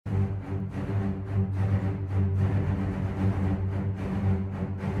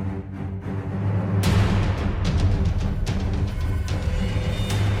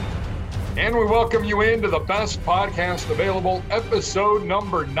And we welcome you into the best podcast available, episode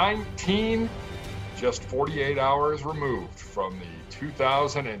number 19, just 48 hours removed from the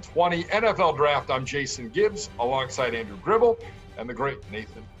 2020 NFL Draft. I'm Jason Gibbs, alongside Andrew Gribble and the great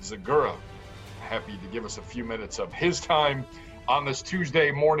Nathan Zegura. Happy to give us a few minutes of his time on this Tuesday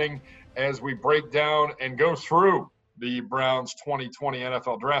morning as we break down and go through the Browns 2020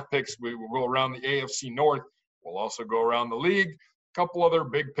 NFL Draft picks. We will go around the AFC North. We'll also go around the league. Couple other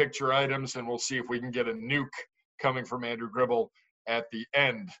big picture items, and we'll see if we can get a nuke coming from Andrew Gribble at the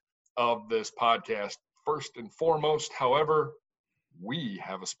end of this podcast. First and foremost, however, we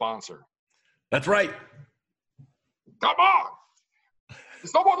have a sponsor. That's right. Come on!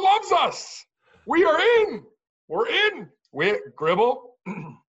 Someone loves us! We are in! We're in! Gribble,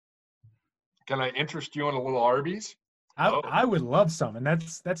 can I interest you in a little Arby's? I would love some, and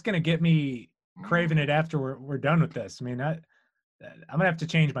that's going to get me craving it after we're done with this. I mean, I'm going to have to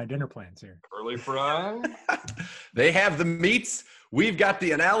change my dinner plans here. Curly fry. They have the meats. We've got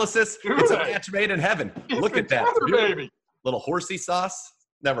the analysis. It's a match made in heaven. Look at that. Baby. Little horsey sauce.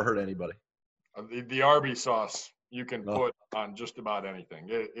 Never hurt anybody. The Arby sauce you can put on just about anything.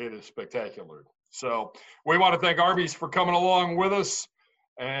 It is spectacular. So we want to thank Arby's for coming along with us.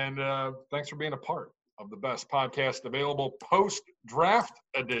 And thanks for being a part of the best podcast available, post-draft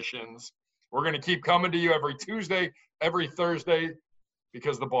editions. We're going to keep coming to you every Tuesday, every Thursday,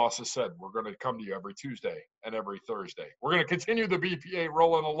 because the boss has said we're going to come to you every Tuesday and every Thursday. We're going to continue the BPA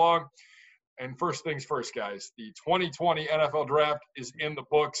rolling along. And first things first, guys, the 2020 NFL Draft is in the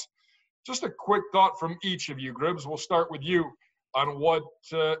books. Just a quick thought from each of you, Gribbs. We'll start with you on what,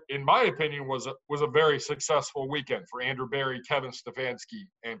 in my opinion, was a very successful weekend for Andrew Berry, Kevin Stefanski,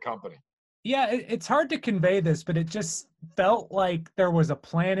 and company. Yeah, it's hard to convey this, but it just felt like there was a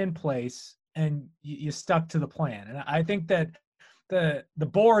plan in place, and you stuck to the plan. And I think that the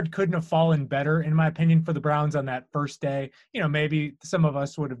board couldn't have fallen better, in my opinion, for the Browns on that first day. You know, maybe some of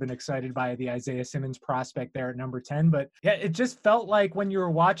us would have been excited by the Isaiah Simmons prospect there at number 10. But yeah, it just felt like when you were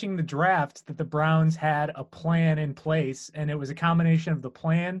watching the draft that the Browns had a plan in place, and it was a combination of the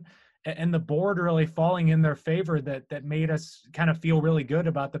plan and the board really falling in their favor that made us kind of feel really good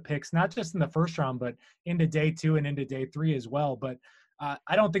about the picks, not just in the first round, but into day 2 and into day 3 as well. But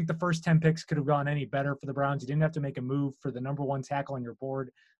I don't think the first 10 picks could have gone any better for the Browns. You didn't have to make a move for the number 1 tackle on your board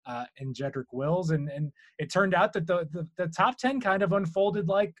in Jedrick Wills. And it turned out that the top 10 kind of unfolded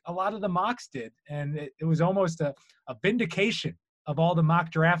like a lot of the mocks did. And it was almost a vindication of all the mock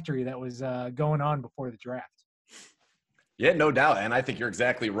draftery that was going on before the draft. Yeah, no doubt. And I think you're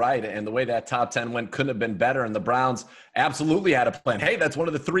exactly right. And the way that top 10 went couldn't have been better. And the Browns absolutely had a plan. Hey, that's one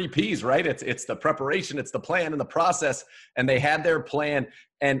of the 3 Ps, right? It's the preparation, it's the plan and the process. And they had their plan.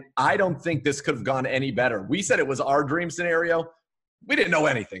 And I don't think this could have gone any better. We said it was our dream scenario. We didn't know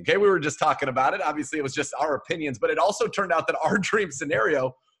anything, okay? We were just talking about it. Obviously, it was just our opinions. But it also turned out that our dream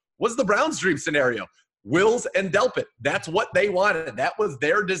scenario was the Browns' dream scenario. Wills and Delpit. That's what they wanted. That was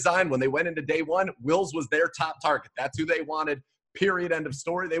their design when they went into day 1. Wills was their top target. That's who they wanted, period, end of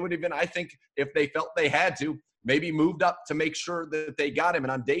story. They would even, I think, if they felt they had to, maybe moved up to make sure that they got him.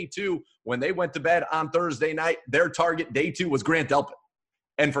 And on day 2, when they went to bed on Thursday night, their target, day 2, was Grant Delpit.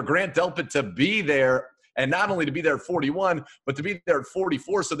 And for Grant Delpit to be there, and not only to be there at 41, but to be there at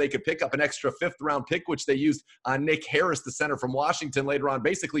 44 so they could pick up an extra 5th-round pick, which they used on Nick Harris, the center from Washington, later on,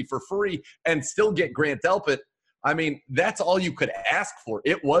 basically for free, and still get Grant Delpit. I mean, that's all you could ask for.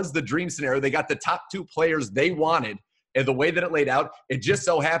 It was the dream scenario. They got the top 2 players they wanted, and the way that it laid out, it just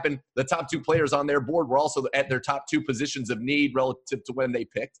so happened the top 2 players on their board were also at their top 2 positions of need relative to when they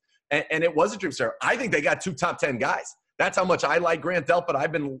picked. And it was a dream scenario. I think they got 2 top 10 guys. That's how much I like Grant Delpit.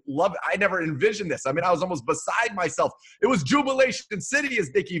 I've been loving. I never envisioned this. I mean, I was almost beside myself. It was Jubilation City, as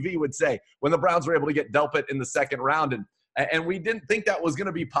Dickie V would say, when the Browns were able to get Delpit in the 2nd round. And we didn't think that was going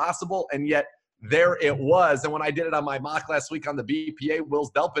to be possible, and yet there it was. And when I did it on my mock last week on the BPA, Wills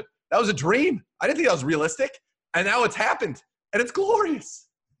Delpit, that was a dream. I didn't think that was realistic, and now it's happened, and it's glorious.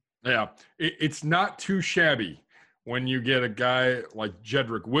 Yeah, it's not too shabby when you get a guy like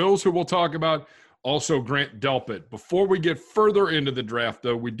Jedrick Wills, who we'll talk about, also Grant Delpit. Before we get further into the draft,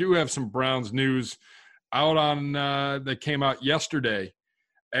 though, we do have some Browns news out on that came out yesterday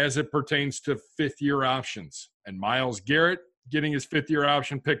as it pertains to 5th-year options. And Myles Garrett getting his 5th-year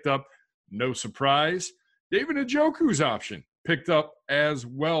option picked up, no surprise. David Njoku's option picked up as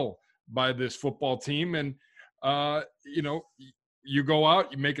well by this football team. And, you go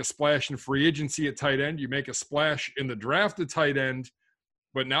out, you make a splash in free agency at tight end, you make a splash in the draft at tight end,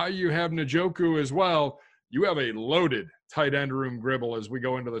 but now you have Njoku as well. You have a loaded tight end room, Gribble, as we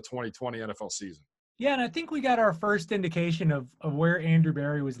go into the 2020 NFL season. Yeah, and I think we got our first indication of where Andrew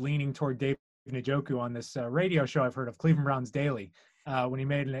Berry was leaning toward David Njoku on this radio show I've heard of, Cleveland Browns Daily, when he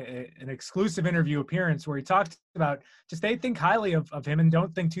made an exclusive interview appearance where he talked about just they think highly of him and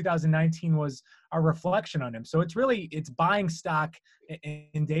don't think 2019 was a reflection on him. So it's buying stock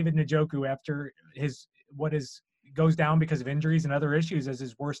in David Njoku after goes down because of injuries and other issues as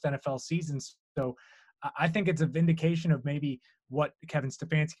his worst NFL season. So I think it's a vindication of maybe what Kevin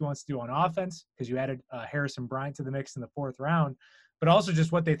Stefanski wants to do on offense, because you added Harrison Bryant to the mix in the 4th round, but also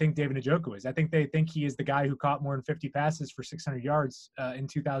just what they think David Njoku is. I think they think he is the guy who caught more than 50 passes for 600 yards in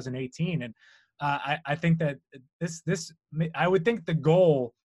 2018. And I think that I would think the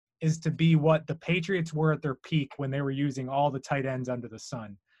goal is to be what the Patriots were at their peak when they were using all the tight ends under the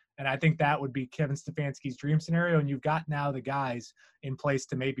sun. And I think that would be Kevin Stefanski's dream scenario. And you've got now the guys in place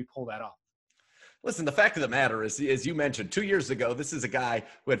to maybe pull that off. Listen, the fact of the matter is, as you mentioned, 2 years ago, this is a guy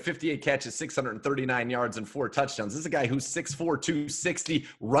who had 58 catches, 639 yards, and 4 touchdowns. This is a guy who's 6'4", 260,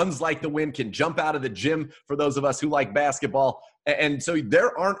 runs like the wind, can jump out of the gym for those of us who like basketball. And so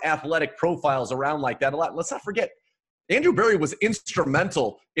there aren't athletic profiles around like that a lot. Let's not forget, Andrew Berry was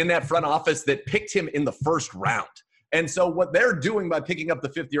instrumental in that front office that picked him in the 1st round. And so what they're doing by picking up the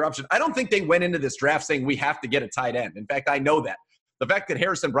 5th-year option, I don't think they went into this draft saying we have to get a tight end. In fact, I know that. The fact that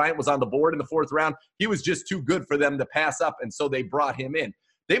Harrison Bryant was on the board in the 4th round, he was just too good for them to pass up, and so they brought him in.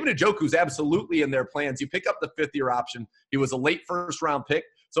 David Njoku's absolutely in their plans. You pick up the 5th-year option. He was a late 1st-round pick,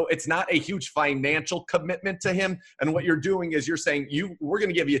 so it's not a huge financial commitment to him. And what you're doing is you're saying, we're going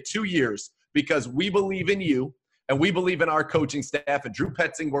to give you 2 years because we believe in you, and we believe in our coaching staff and Drew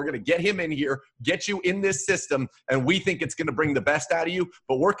Petzing. We're going to get him in here, get you in this system, and we think it's going to bring the best out of you,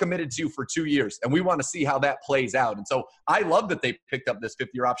 but we're committed to you for 2 years, and we want to see how that plays out. And so I love that they picked up this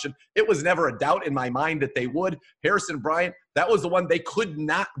 5th-year option. It was never a doubt in my mind that they would. Harrison Bryant, that was the one they could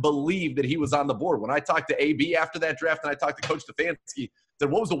not believe that he was on the board. When I talked to AB after that draft and I talked to Coach Stefanski,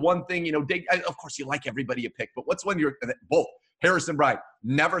 said, what was the one thing, of course you like everybody you pick, but what's when you're both? Harrison Bryant,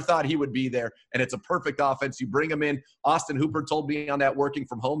 never thought he would be there, and it's a perfect offense. You bring him in. Austin Hooper told me on that working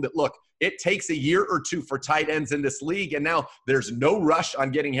from home that, look, it takes a year or two for tight ends in this league, and now there's no rush on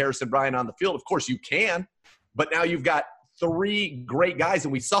getting Harrison Bryant on the field. Of course you can, but now you've got 3 great guys,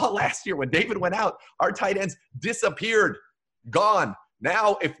 and we saw last year when David went out, our tight ends disappeared, gone.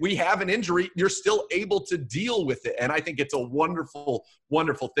 Now, if we have an injury, you're still able to deal with it, and I think it's a wonderful,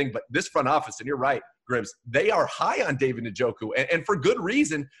 wonderful thing. But this front office, and you're right, Gribbs, they are high on David Njoku, and for good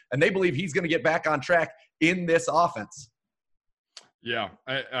reason, and they believe he's going to get back on track in this offense. Yeah,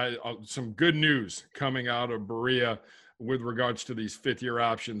 some good news coming out of Berea with regards to these 5th-year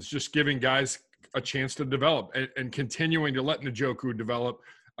options, just giving guys a chance to develop and continuing to let Njoku develop.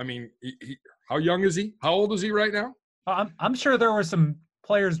 I mean, how young is he? How old is he right now? I'm sure there were some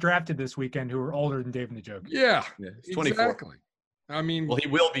players drafted this weekend who were older than David Njoku. Yeah, he's 24. Exactly. I mean, well, he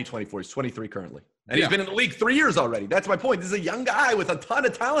will be 24. He's 23 currently. And he's been in the league 3 years already. That's my point. This is a young guy with a ton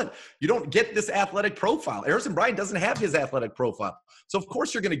of talent. You don't get this athletic profile. Harrison Bryant doesn't have his athletic profile. So, of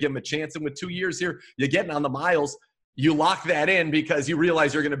course, you're going to give him a chance. And with 2 years here, you're getting on the miles. You lock that in because you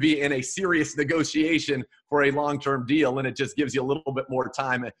realize you're going to be in a serious negotiation for a long-term deal. And it just gives you a little bit more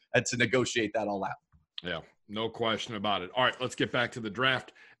time to negotiate that all out. Yeah, no question about it. All right, let's get back to the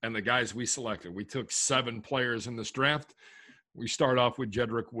draft and the guys we selected. We took 7 players in this draft. We start off with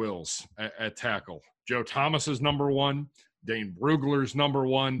Jedrick Wills at tackle. Joe Thomas is number 1. Dane Brugler's number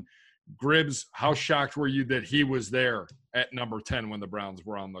 1. Gribbs, how shocked were you that he was there at number 10 when the Browns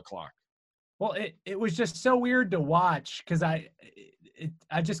were on the clock? Well, it was just so weird to watch because I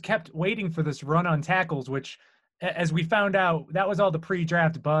just kept waiting for this run on tackles, which, as we found out, that was all the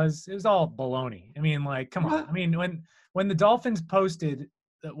pre-draft buzz. It was all baloney. I mean, like, come on. I mean, when the Dolphins posted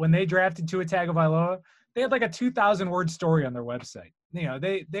that when they drafted Tua Tagovailoa, they had like a 2,000-word story on their website. You know,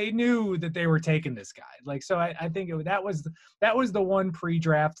 they knew that they were taking this guy. Like, so I think that was the one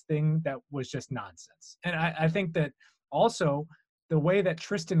pre-draft thing that was just nonsense. And I think that also the way that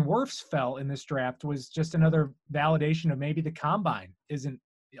Tristan Wirfs fell in this draft was just another validation of maybe the combine isn't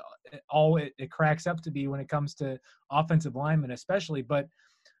all it cracks up to be when it comes to offensive linemen, especially. But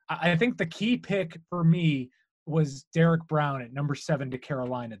I think the key pick for me was Derek Brown at number 7 to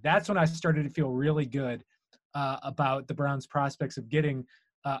Carolina. That's when I started to feel really good about the Browns' prospects of getting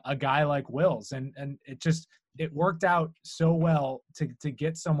a guy like Wills. And it worked out so well to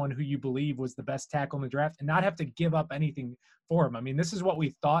get someone who you believe was the best tackle in the draft and not have to give up anything for him. I mean, this is what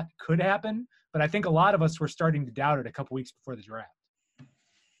we thought could happen, but I think a lot of us were starting to doubt it a couple weeks before the draft.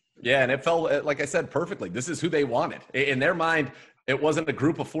 Yeah, and it fell, like I said, perfectly. This is who they wanted. In their mind, it wasn't a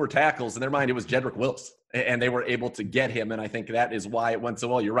group of 4 tackles. In their mind, it was Jedrick Wills, and they were able to get him. And I think that is why it went so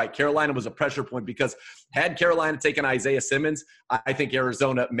well. You're right. Carolina was a pressure point because had Carolina taken Isaiah Simmons, I think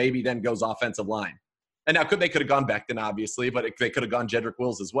Arizona maybe then goes offensive line. And now they could have gone Becton, obviously, but they could have gone Jedrick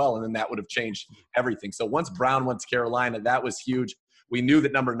Wills as well, and then that would have changed everything. So once Brown went to Carolina, that was huge. We knew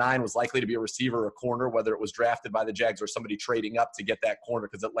that number 9 was likely to be a receiver or a corner, whether it was drafted by the Jags or somebody trading up to get that corner,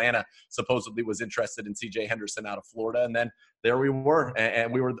 because Atlanta supposedly was interested in C.J. Henderson out of Florida. And then there we were,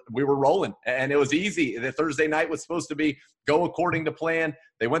 and we were rolling. And it was easy. The Thursday night was supposed to be go according to plan.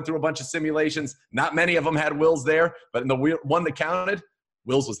 They went through a bunch of simulations. Not many of them had Wills there, but in the one that counted,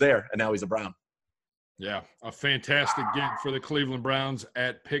 Wills was there, and now he's a Brown. Yeah, a fantastic get for the Cleveland Browns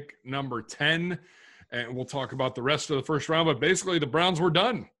at pick number 10. And we'll talk about the rest of the first round. But basically, the Browns were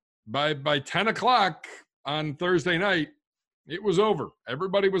done. By 10 o'clock on Thursday night, it was over.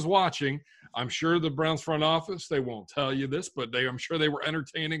 Everybody was watching. I'm sure the Browns front office, they won't tell you this, but I'm sure they were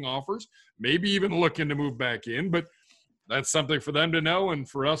entertaining offers, maybe even looking to move back in. But that's something for them to know and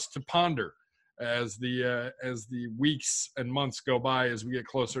for us to ponder as the weeks and months go by as we get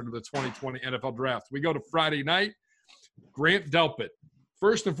closer to the 2020 NFL Draft. We go to Friday night. Grant Delpit.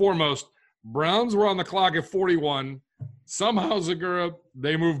 First and foremost, Browns were on the clock at 41. Somehow Zegura,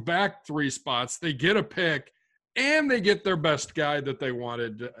 they move back 3 spots. They get a pick, and they get their best guy that they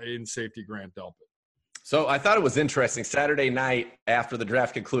wanted in safety, Grant Delpit. So I thought it was interesting. Saturday night after the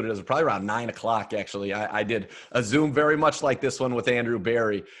draft concluded, it was probably around 9 o'clock, actually. I did a Zoom very much like this one with Andrew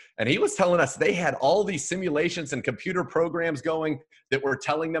Berry. And he was telling us they had all these simulations and computer programs going that were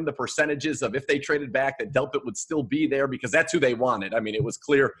telling them the percentages of if they traded back that Delpit would still be there because that's who they wanted. I mean, it was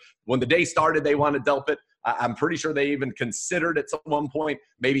clear when the day started they wanted Delpit. I'm pretty sure they even considered at one point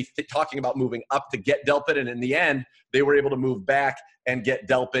maybe talking about moving up to get Delpit. And in the end, they were able to move back and get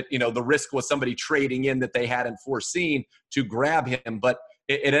Delpit. You know, the risk was somebody trading in that they hadn't foreseen to grab him, but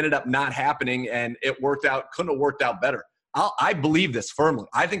it ended up not happening, and it worked out, couldn't have worked out better. I believe this firmly.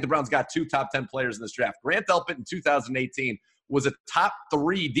 I think the Browns got 2 top 10 players in this draft. Grant Delpit in 2018 was a top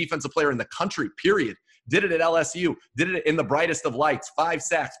 3 defensive player in the country, period. Did it at LSU, did it in the brightest of lights, 5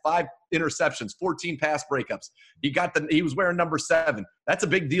 sacks, 5 interceptions, 14 pass breakups. He was wearing number 7. That's a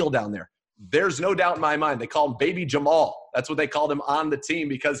big deal down there. There's no doubt in my mind. They called him Baby Jamal. That's what they called him on the team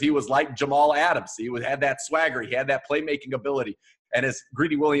because he was like Jamal Adams. He had that swagger. He had that playmaking ability. And as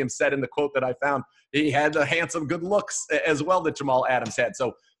Greedy Williams said in the quote that I found, he had the handsome good looks as well that Jamal Adams had.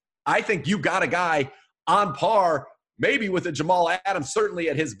 So I think you got a guy on par, maybe with a Jamal Adams, certainly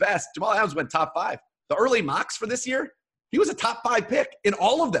at his best. Jamal Adams went top 5. The early mocks for this year, he was a top 5 pick in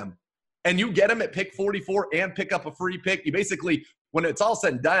all of them. And you get him at pick 44 and pick up a free pick. You basically, when it's all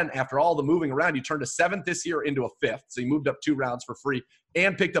said and done, after all the moving around, you turned a 7th this year into a 5th. So you moved up 2 rounds for free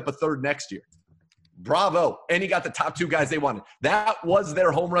and picked up a 3rd next year. Bravo. And you got the top 2 guys they wanted. That was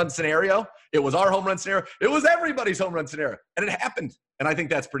their home run scenario. It was our home run scenario. It was everybody's home run scenario. And it happened. And I think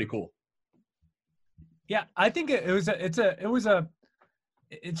that's pretty cool. Yeah, I think it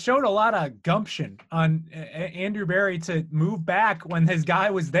showed a lot of gumption on Andrew Berry to move back when his guy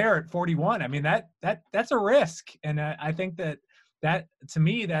was there at 41. I mean, that's a risk. And I think that to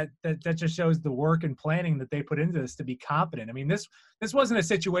me, that just shows the work and planning that they put into this to be competent. I mean, this wasn't a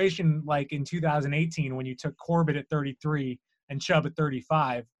situation like in 2018 when you took Corbett at 33 and Chubb at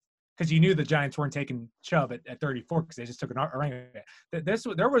 35, because you knew the Giants weren't taking Chubb at 34 because they just took an orangutan.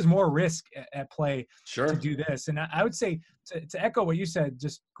 There was more risk at play to do this. And I would say, to echo what you said,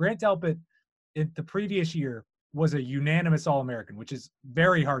 just Grant Delpit in the previous year was a unanimous All-American, which is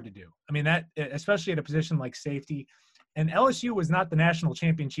very hard to do. I mean, that especially at a position like safety. And LSU was not the national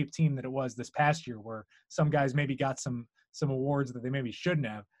championship team that it was this past year, where some guys maybe got some awards that they maybe shouldn't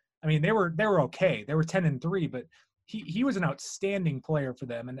have. I mean, they were okay. They were 10-3, but he was an outstanding player for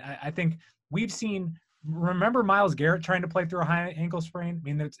them. And I think we've seen. Remember Myles Garrett trying to play through a high ankle sprain? I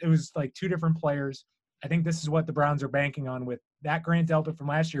mean, it was like 2 different players. I think this is what the Browns are banking on with that Grant Delpit from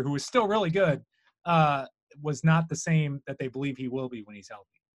last year, who was still really good, was not the same that they believe he will be when he's healthy.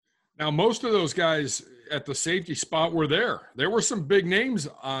 Now, most of those guys at the safety spot were there. There were some big names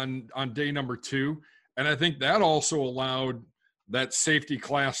on day number 2, and I think that also allowed that safety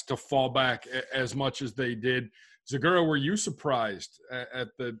class to fall back as much as they did. Zegura, were you surprised at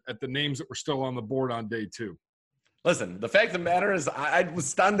the names that were still on the board on day 2? Listen, the fact of the matter is I was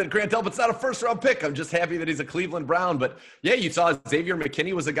stunned that Grant Delpit's not a first-round pick. I'm just happy that he's a Cleveland Brown. But, yeah, you saw Xavier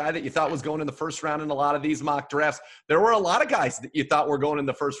McKinney was a guy that you thought was going in the first round in a lot of these mock drafts. There were a lot of guys that you thought were going in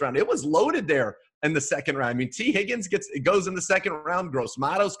the first round. It was loaded there in the second round. I mean, T. Higgins goes in the second round. Gross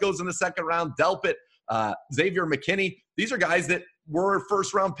Matos goes in the second round. Delpit, Xavier McKinney. These are guys that were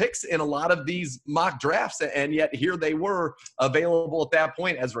first-round picks in a lot of these mock drafts, and yet here they were available at that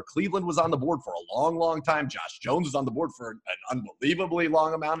point. Ezra Cleveland was on the board for a long, long time. Josh Jones was on the board for an unbelievably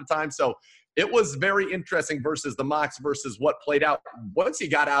long amount of time. So it was very interesting versus the mocks versus what played out. Once he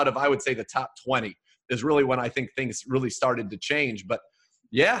got out of, I would say, the top 20 is really when I think things really started to change. But,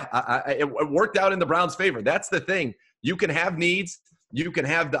 yeah, it worked out in the Browns' favor. That's the thing. You can have needs. You can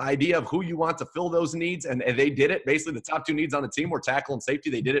have the idea of who you want to fill those needs, and they did it. Basically, the top two needs on the team were tackle and safety.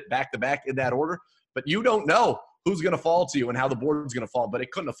 They did it back-to-back in that order. But you don't know who's going to fall to you and how the board's going to fall. But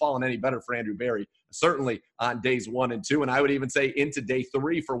it couldn't have fallen any better for Andrew Berry, certainly on days 1 and 2, and I would even say into day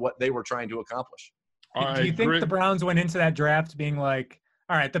 3 for what they were trying to accomplish. Do you think the Browns went into that draft being like,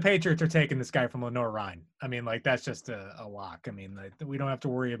 all right, the Patriots are taking this guy from Lenore-Ryan? I mean, like, that's just a lock. I mean, like, we don't have to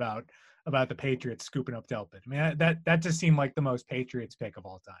worry about the Patriots scooping up Delpit. I mean, that just seemed like the most Patriots pick of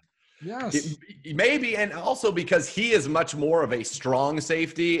all time. Yes. Maybe, and also because he is much more of a strong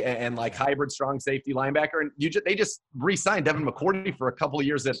safety and like hybrid strong safety linebacker. And they just re-signed Devin McCourty for a couple of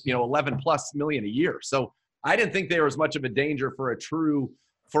years at, $11+ million a year. So I didn't think there was much of a danger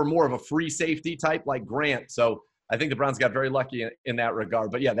for more of a free safety type like Grant. So I think the Browns got very lucky in that regard.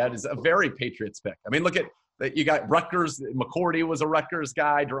 But yeah, that is a very Patriots pick. I mean, look at, you got Rutgers. McCourty was a Rutgers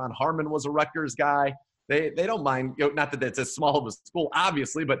guy. Deron Harmon was a Rutgers guy. They don't mind, not that it's as small of a school,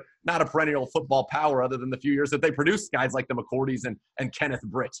 obviously, but not a perennial football power other than the few years that they produced guys like the McCourtys and Kenneth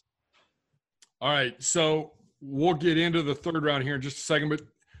Britt. All right, so we'll get into the third round here in just a second, but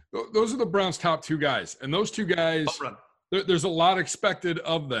those are the Browns' top 2 guys. And those 2 guys, there's a lot expected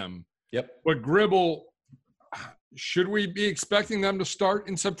of them. Yep. But Gribble, should we be expecting them to start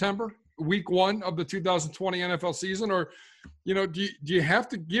in September? Week 1 of the 2020 NFL season, or do you have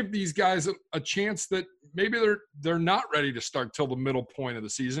to give these guys a chance that maybe they're not ready to start till the middle point of the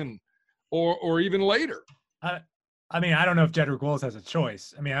season, or even later? I mean, I don't know if Jedrick Wills has a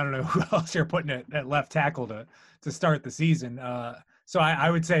choice. I mean, I don't know who else you're putting at left tackle to start the season. So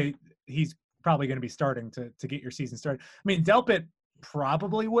I would say he's probably going to be starting to get your season started. I mean, Delpit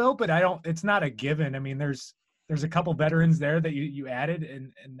probably will, but it's not a given. I mean, there's a couple veterans there that you added,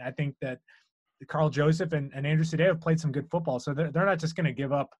 and I think that Carl Joseph and Andrew Sadeh have played some good football, so they're not just going to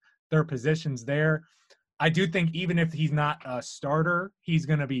give up their positions there. I do think even if he's not a starter, he's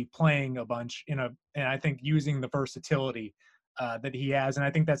going to be playing a bunch and I think using the versatility that he has, and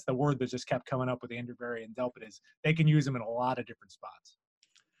I think that's the word that just kept coming up with Andrew Berry and Delpit is they can use him in a lot of different spots.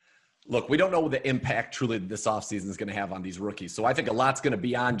 Look, we don't know the impact truly this offseason is going to have on these rookies. So I think a lot's going to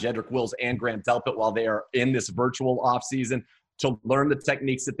be on Jedrick Wills and Grant Delpit while they are in this virtual offseason to learn the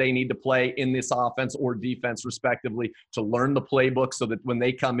techniques that they need to play in this offense or defense, respectively, to learn the playbook so that when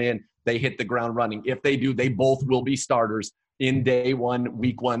they come in, they hit the ground running. If they do, they both will be starters in day 1,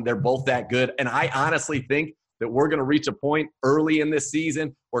 week 1. They're both that good. And I honestly think that we're going to reach a point early in this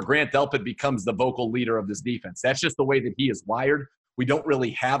season where Grant Delpit becomes the vocal leader of this defense. That's just the way that he is wired. We don't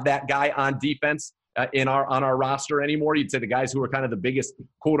really have that guy on defense on our roster anymore. You'd say the guys who are kind of the biggest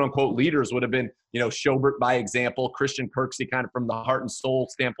quote-unquote leaders would have been, Schobert by example, Christian Kirksey kind of from the heart and soul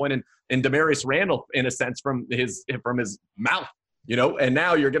standpoint, and Demarius Randall in a sense from his mouth, And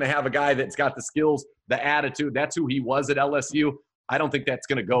now you're going to have a guy that's got the skills, the attitude. That's who he was at LSU. I don't think that's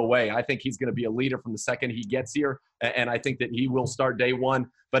going to go away. I think he's going to be a leader from the second he gets here, and I think that he will start day 1.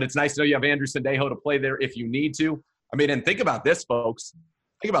 But it's nice to know you have Andrew Sendejo to play there if you need to. I mean, and think about this, folks.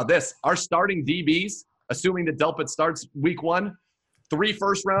 Think about this. Our starting DBs, assuming that Delpit starts week 1, 3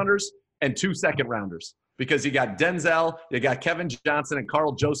 first-rounders and 2 second-rounders. Because you got Denzel, you got Kevin Johnson and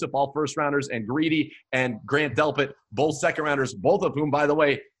Carl Joseph, all first-rounders, and Greedy and Grant Delpit, both second-rounders, both of whom, by the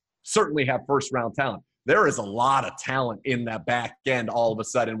way, certainly have first-round talent. There is a lot of talent in that back end all of a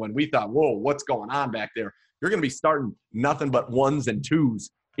sudden when we thought, whoa, what's going on back there? You're going to be starting nothing but 1s and 2s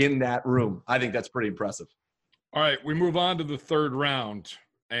in that room. I think that's pretty impressive. All right, we move on to the third round,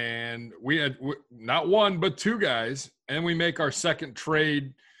 and we had not 1 but 2 guys, and we make our second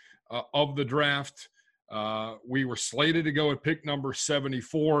trade of the draft. We were slated to go at pick number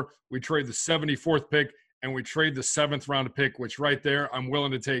 74. We trade the 74th pick, and we trade the 7th round pick, which right there I'm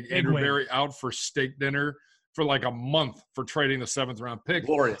willing to take Andrew Berry out for steak dinner for like a month for trading the 7th round pick.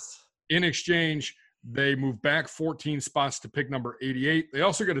 Glorious. In exchange, they move back 14 spots to pick number 88. They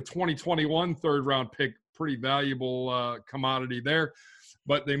also get a 2021 third round pick. Pretty valuable commodity there.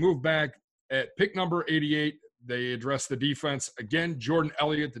 But they move back at pick number 88. They address the defense. Again, Jordan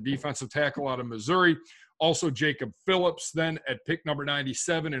Elliott, the defensive tackle out of Missouri. Also Jacob Phillips then at pick number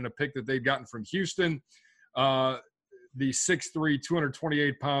 97 in a pick that they'd gotten from Houston. The 6'3",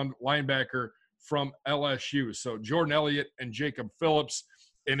 228-pound linebacker from LSU. So Jordan Elliott and Jacob Phillips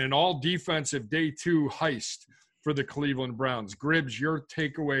in an all-defensive day 2 heist for the Cleveland Browns. Gribbs, your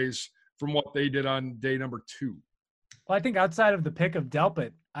takeaways from what they did on day number 2. Well, I think outside of the pick of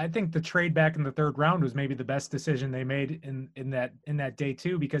Delpit, I think the trade back in the 3rd round was maybe the best decision they made in that day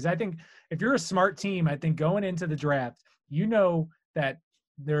 2, because I think if you're a smart team, I think going into the draft, you know that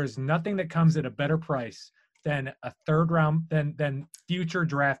there's nothing that comes at a better price than a 3rd round, than future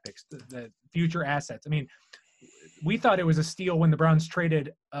draft picks, the future assets. I mean, we thought it was a steal when the Browns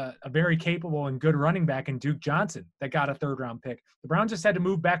traded a very capable and good running back in Duke Johnson that got a 3rd round pick. The Browns just had to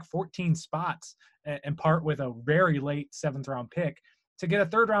move back 14 spots and part with a very late 7th round pick to get a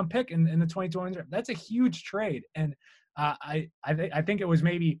 3rd round pick in the 2020 draft. That's a huge trade. And I think it was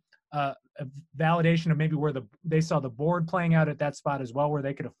maybe a validation of maybe where they saw the board playing out at that spot as well, where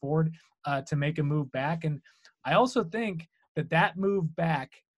they could afford to make a move back. And I also think that move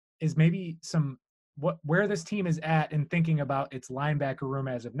back is maybe where this team is at in thinking about its linebacker room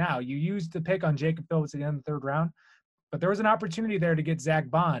as of now. You used the pick on Jacob Phillips at the end of the 3rd round, but there was an opportunity there to get Zach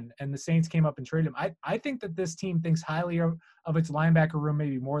Bond, and the Saints came up and traded him. I think that this team thinks highly of its linebacker room,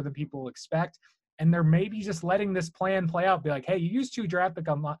 maybe more than people expect, and they're maybe just letting this plan play out. Be like, hey, you used 2 draft picks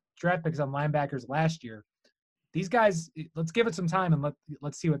on linebackers last year. These guys, let's give it some time and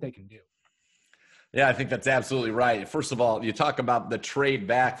let's see what they can do. Yeah, I think that's absolutely right. First of all, you talk about the trade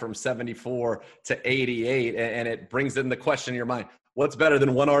back from 74 to 88, and it brings in the question in your mind, what's better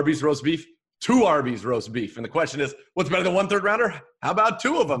than 1 Arby's roast beef? 2 Arby's roast beef. And the question is, what's better than 1 3rd rounder? How about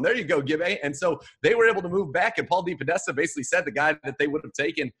 2 of them? There you go, Gibbs. And so they were able to move back, and Paul DePodesta basically said the guy that they would have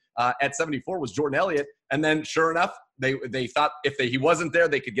taken at 74 was Jordan Elliott. And then sure enough, they thought if he wasn't there,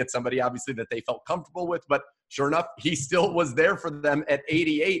 they could get somebody obviously that they felt comfortable with. But sure enough, he still was there for them at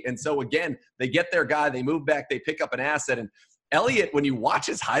 88. And so again, they get their guy, they move back, they pick up an asset. And Elliott, when you watch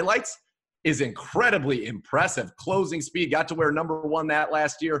his highlights, is incredibly impressive. Closing speed, got to wear number 1 that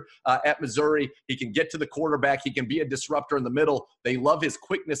last year at Missouri. He can get to the quarterback. He can be a disruptor in the middle. They love his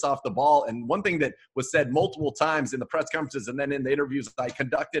quickness off the ball. And one thing that was said multiple times in the press conferences and then in the interviews I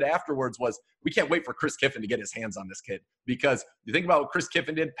conducted afterwards was, we can't wait for Chris Kiffin to get his hands on this kid. Because you think about what Chris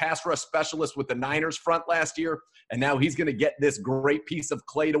Kiffin did, pass rush specialist with the Niners front last year, and now he's going to get this great piece of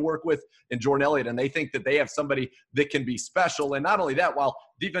clay to work with in Jordan Elliott. And they think that they have somebody that can be special. And not only that, while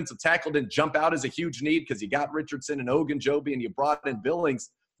defensive tackle didn't jump out as a huge need because you got Richardson and Ogunjobi and you brought in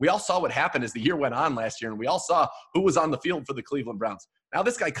Billings, we all saw what happened as the year went on last year, and we all saw who was on the field for the Cleveland Browns. Now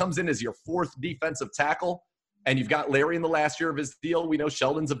this guy comes in as your 4th defensive tackle, and you've got Larry in the last year of his deal. We know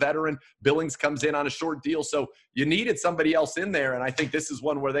Sheldon's a veteran. Billings comes in on a short deal. So you needed somebody else in there, and I think this is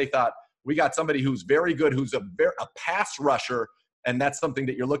one where they thought, we got somebody who's very good, who's a pass rusher, and that's something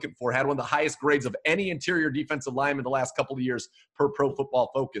that you're looking for. Had one of the highest grades of any interior defensive lineman the last couple of years per Pro Football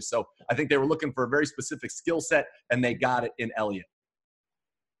Focus. So I think they were looking for a very specific skill set, and they got it in Elliott.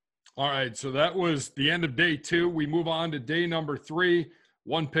 All right, so that was the end of day 2. We move on to day number 3.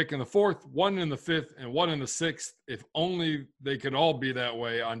 1 pick in the 4th, 1 in the 5th, and 1 in the 6th. If only they could all be that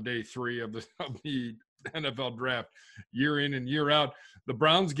way on day 3 of the NFL draft, year in and year out. The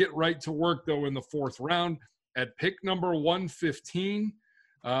Browns get right to work, though, in the 4th round. At pick number 115,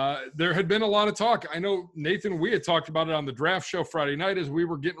 there had been a lot of talk. I know, Nathan, we had talked about it on the draft show Friday night as we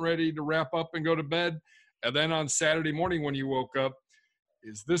were getting ready to wrap up and go to bed. And then on Saturday morning when you woke up,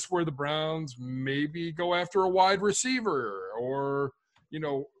 is this where the Browns maybe go after a wide receiver? Or,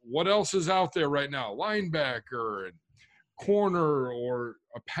 what else is out there right now? Linebacker and corner, or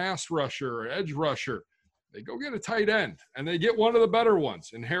a pass rusher or edge rusher. They go get a tight end, and they get one of the better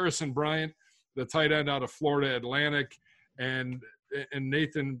ones in Harrison Bryant, the tight end out of Florida Atlantic. And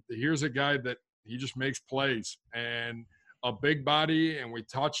Nathan, here's a guy that he just makes plays and a big body, and we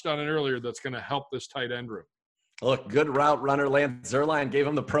touched on it earlier, that's going to help this tight end room. Look, good route runner. Lance Zierlein gave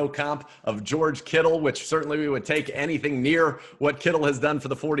him the pro comp of George Kittle, which certainly we would take anything near what Kittle has done for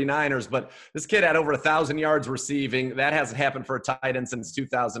the 49ers. But this kid had over 1,000 yards receiving. That hasn't happened for a tight end since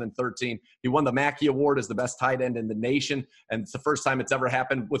 2013. He won the Mackey Award as the best tight end in the nation. And it's the first time it's ever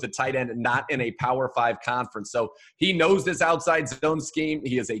happened with a tight end not in a Power 5 conference. So he knows this outside zone scheme.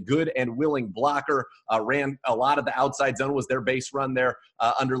 He is a good and willing blocker. Ran a lot of the outside zone, was their base run there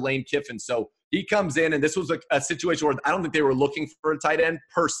under Lane Kiffin. So he comes in, and this was a situation where I don't think they were looking for a tight end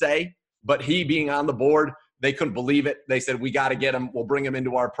per se, but he being on the board, they couldn't believe it. They said, we got to get him. We'll bring him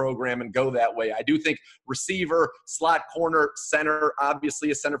into our program and go that way. I do think receiver, slot corner, center,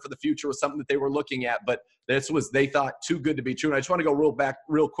 obviously a center for the future was something that they were looking at, but this was, they thought, too good to be true. And I just want to go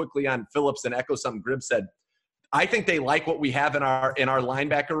real quickly on Phillips and echo something Gribbs said. I think they like what we have in our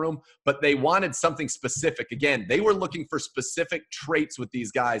linebacker room, but they wanted something specific. Again, they were looking for specific traits with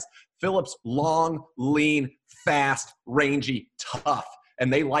these guys. Phillips, long, lean, fast, rangy, tough.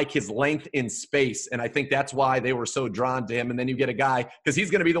 and they like his length in space. And I think that's why they were so drawn to him. And then you get a guy, because he's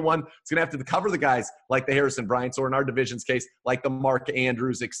going to be the one that's going to have to cover the guys like the Harrison Bryants, or in our division's case, like the Mark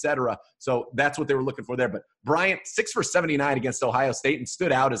Andrews, et cetera. So that's what they were looking for there. But Bryant, 6 for 79 against Ohio State, and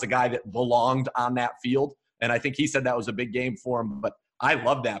stood out as a guy that belonged on that field. And I think he said that was a big game for him. But I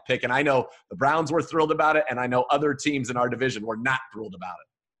love that pick. And I know the Browns were thrilled about it, and I know other teams in our division were not thrilled about it.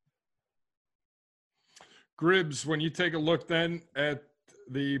 Gribbs, when you take a look then at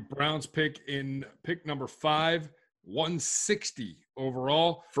the Browns pick in pick number 5, 160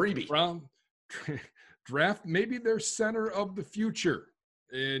 overall. Freebie. Brown draft maybe their center of the future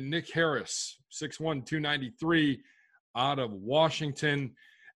in Nick Harris, 6'1", 293 out of Washington.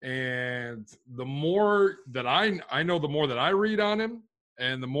 And the more that I know, the more that I read on him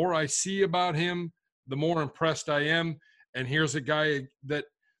and the more I see about him, the more impressed I am. And here's a guy that,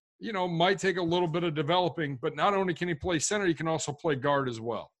 you know, might take a little bit of developing, but not only can he play center, he can also play guard as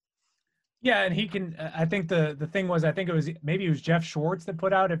well. Yeah, and he can. I think the thing was, I think it was Jeff Schwartz that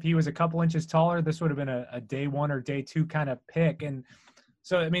put out, if he was a couple inches taller, this would have been a day 1 or day 2 kind of pick. And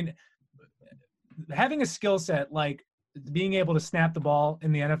so, I mean, having a skill set like being able to snap the ball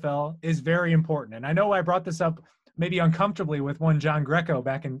in the NFL is very important. And I know I brought this up maybe uncomfortably with one John Greco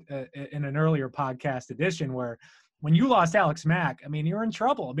back in an earlier podcast edition, where when you lost Alex Mack, I mean, you're in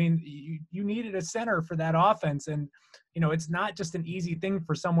trouble. I mean, you needed a center for that offense. And, you know, it's not just an easy thing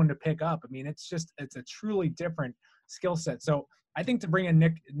for someone to pick up. I mean, it's a truly different skill set. So I think to bring in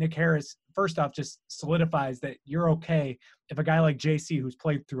Nick Harris, first off, just solidifies that you're okay if a guy like JC, who's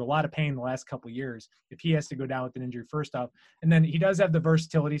played through a lot of pain the last couple of years, if he has to go down with an injury, first off. And then he does have the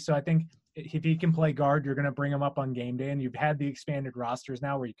versatility. So I think if he can play guard, you're going to bring him up on game day. And you've had the expanded rosters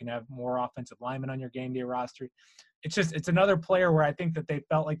now where you can have more offensive linemen on your game day roster. It's another player where I think that they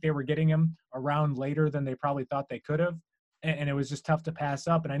felt like they were getting him around later than they probably thought they could have. And it was just tough to pass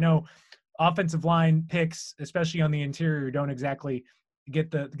up. And I know offensive line picks, especially on the interior, don't exactly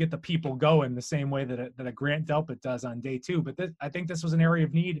get the people going the same way that a Grant Delpit does on day 2. But I think this was an area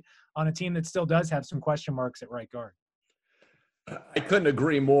of need on a team that still does have some question marks at right guard. I couldn't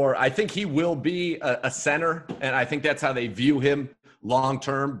agree more. I think he will be a center, and I think that's how they view him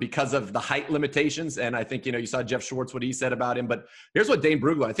long-term because of the height limitations. And I think, you know, you saw Jeff Schwartz, what he said about him. But here's what Dane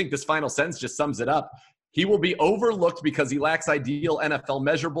Brugler, I think this final sentence just sums it up. He will be overlooked because he lacks ideal NFL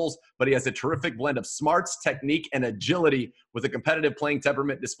measurables, but he has a terrific blend of smarts, technique, and agility with a competitive playing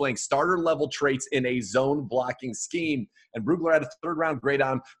temperament, displaying starter-level traits in a zone blocking scheme. And Brugler had a 3rd-round grade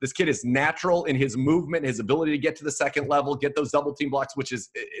on him. This kid is natural in his movement, his ability to get to the second level, get those double-team blocks, which is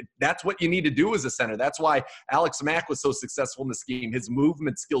that's what you need to do as a center. That's why Alex Mack was so successful in the scheme. His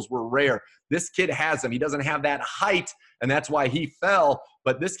movement skills were rare. This kid has them. He doesn't have that height, and that's why he fell.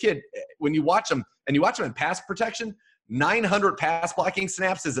 But this kid, when you watch him, and you watch him in pass protection, 900 pass blocking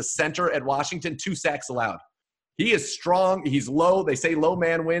snaps as a center at Washington, 2 sacks allowed. He is strong. He's low. They say low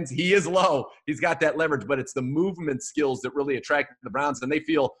man wins. He is low. He's got that leverage, but it's the movement skills that really attract the Browns. And they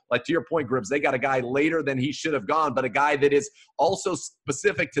feel like, to your point, Gribbs, they got a guy later than he should have gone, but a guy that is also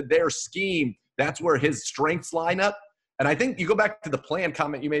specific to their scheme. That's where his strengths line up. And I think you go back to the plan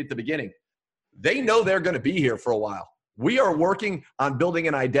comment you made at the beginning. They know they're going to be here for a while. We are working on building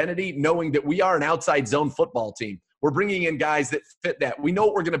an identity, knowing that we are an outside zone football team. We're bringing in guys that fit that. We know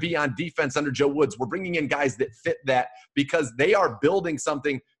what we're going to be on defense under Joe Woods. We're bringing in guys that fit that because they are building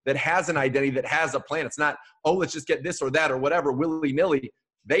something that has an identity, that has a plan. It's not, oh, let's just get this or that or whatever, willy-nilly.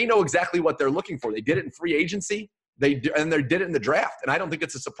 They know exactly what they're looking for. They did it in free agency, they did it in the draft, and I don't think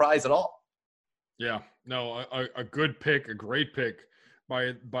it's a surprise at all. Yeah, no, a good pick, a great pick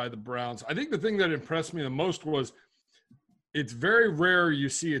by the Browns. I think the thing that impressed me the most was it's very rare you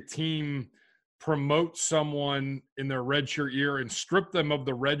see a team promote someone in their redshirt year and strip them of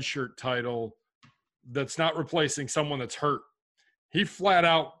the redshirt title that's not replacing someone that's hurt. He flat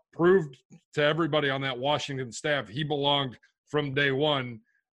out proved to everybody on that Washington staff he belonged from day one.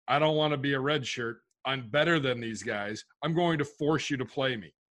 I don't want to be a redshirt. I'm better than these guys. I'm going to force you to play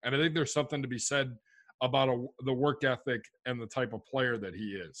me. And I think there's something to be said about the work ethic and the type of player that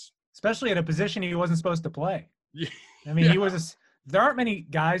he is. Especially at a position he wasn't supposed to play. Yeah. I mean, there aren't many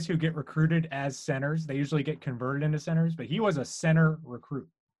guys who get recruited as centers. They usually get converted into centers, but he was a center recruit.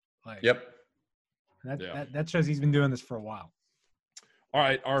 Yep. That shows he's been doing this for a while. All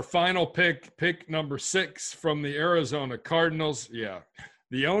right, our final pick number 6 from the Arizona Cardinals. Yeah,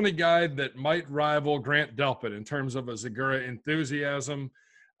 the only guy that might rival Grant Delpit in terms of a Zegura enthusiasm,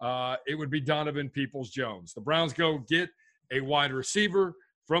 it would be Donovan Peoples-Jones. The Browns go get a wide receiver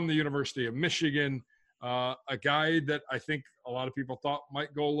from the University of Michigan, a guy that I think a lot of people thought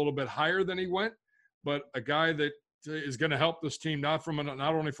might go a little bit higher than he went, but a guy that is going to help this team, not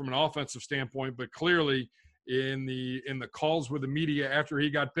only from an offensive standpoint, but clearly in the calls with the media after he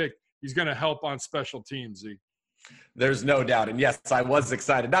got picked, he's going to help on special teams. Z. There's no doubt. And yes, I was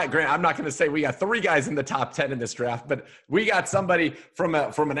excited. I'm not going to say we got 3 guys in the top 10 in this draft, but we got somebody from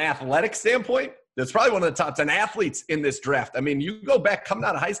an athletic standpoint that's probably one of the top 10 athletes in this draft. I mean, you go back coming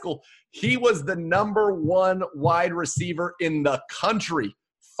out of high school, he was the number 1 wide receiver in the country.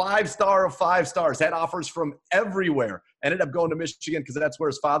 5-star of 5 stars, had offers from everywhere. Ended up going to Michigan because that's where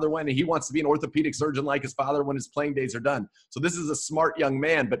his father went, and he wants to be an orthopedic surgeon like his father when his playing days are done. So this is a smart young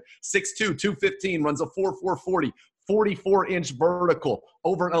man, but 6'2", 215, runs a 4.4 40, 44-inch vertical,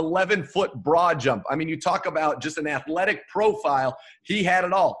 over an 11-foot broad jump. I mean, you talk about just an athletic profile. He had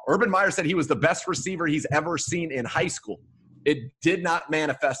it all. Urban Meyer said he was the best receiver he's ever seen in high school. It did not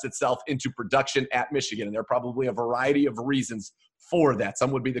manifest itself into production at Michigan, and there are probably a variety of reasons for that.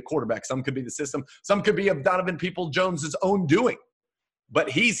 Some would be the quarterback. Some could be the system. Some could be of Donovan Peoples-Jones's own doing. But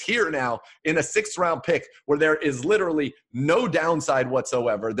he's here now in a 6th-round pick where there is literally no downside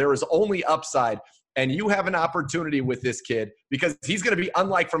whatsoever. There is only upside. And you have an opportunity with this kid because he's going to be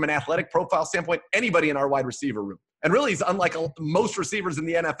unlike, from an athletic profile standpoint, anybody in our wide receiver room. And really, he's unlike most receivers in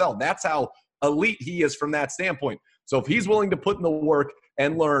the NFL. That's how elite he is from that standpoint. So if he's willing to put in the work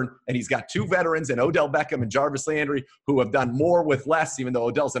and learn, and he's got 2 veterans in Odell Beckham and Jarvis Landry who have done more with less, even though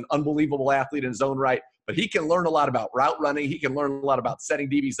Odell's an unbelievable athlete in his own right. But he can learn a lot about route running. He can learn a lot about setting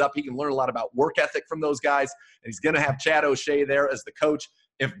DBs up. He can learn a lot about work ethic from those guys. And he's going to have Chad O'Shea there as the coach.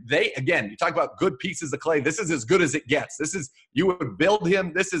 If they, again, you talk about good pieces of clay, this is as good as it gets. You would build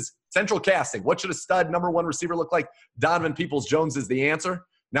him. This is central casting. What should a stud number 1 receiver look like? Donovan Peoples-Jones is the answer.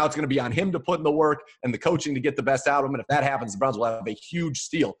 Now it's going to be on him to put in the work and the coaching to get the best out of him. And if that happens, the Browns will have a huge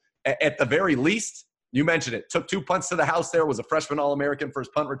steal. At the very least, you mentioned it, took 2 punts to the house there, was a freshman All-American for his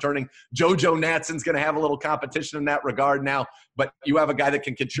punt returning. JoJo Natson's going to have a little competition in that regard now. But you have a guy that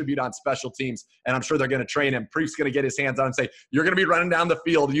can contribute on special teams, and I'm sure they're going to train him. Preef's going to get his hands on and say, you're going to be running down the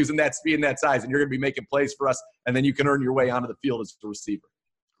field using that speed and that size, and you're going to be making plays for us, and then you can earn your way onto the field as a receiver.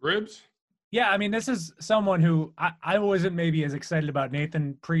 Gribbs? Yeah, I mean, this is someone who I wasn't maybe as excited about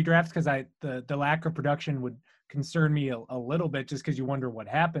Nathan pre-draft because the lack of production would concern me a little bit just because you wonder what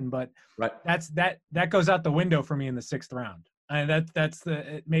happened. But right. that goes out the window for me in the 6th round.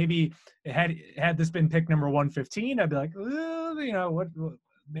 And maybe had this been pick number 115, I'd be like, what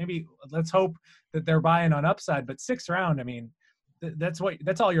maybe let's hope that they're buying on upside. But 6th round, I mean, that's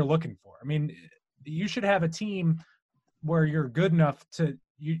all you're looking for. I mean, you should have a team where you're good enough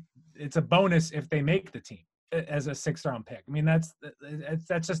it's a bonus if they make the team as a 6th-round pick. I mean, that's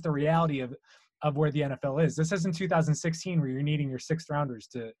just the reality of where the NFL is. This isn't 2016 where you're needing your 6th-rounders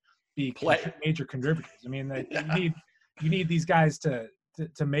to be major contributors. I mean, you need these guys to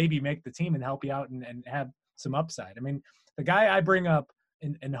maybe make the team and help you out and have some upside. I mean, the guy I bring up,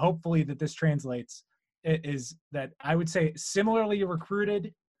 and hopefully that this translates, is that I would say similarly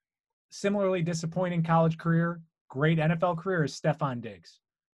recruited, similarly disappointing college career, great NFL career is Stephon Diggs.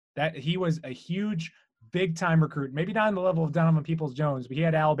 That he was a huge, big-time recruit. Maybe not on the level of Donovan Peoples-Jones, but he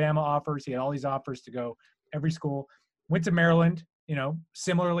had Alabama offers. He had all these offers to go every school. Went to Maryland,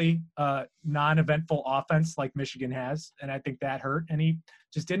 similarly non-eventful offense like Michigan has, and I think that hurt. And he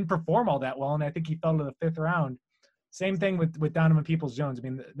just didn't perform all that well, and I think he fell to the 5th round. Same thing with Donovan Peoples-Jones. I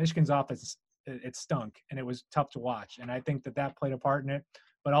mean, Michigan's offense, it stunk, and it was tough to watch. And I think that played a part in it.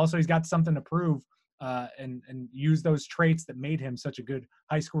 But also he's got something to prove. And use those traits that made him such a good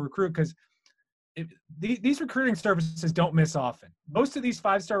high school recruit, because these recruiting services don't miss often. Most of these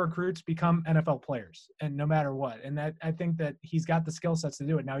 5-star recruits become NFL players, and no matter what. And that I think that he's got the skill sets to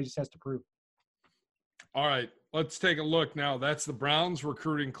do it. Now he just has to prove. All right, let's take a look now. That's the Browns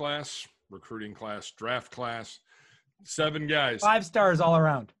recruiting class, draft class. 7 guys. 5 stars all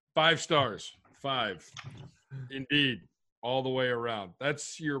around. 5 stars. 5. Indeed. All the way around.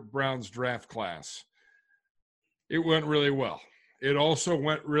 That's your Browns draft class. It went really well. It also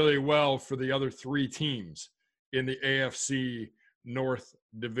went really well for the other 3 teams in the AFC North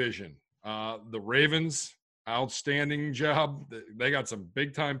division. The Ravens, outstanding job. They got some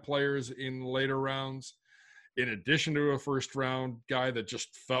big-time players in later rounds, in addition to a first-round guy that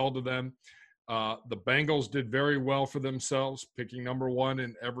just fell to them. The Bengals did very well for themselves, picking number 1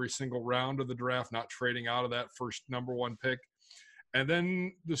 in every single round of the draft, not trading out of that first number 1 pick. And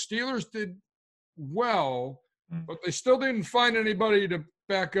then the Steelers did well, but they still didn't find anybody to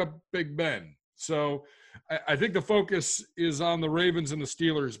back up Big Ben. So I think the focus is on the Ravens and the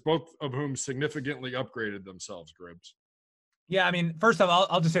Steelers, both of whom significantly upgraded themselves, Gribbs. Yeah, I mean, first off,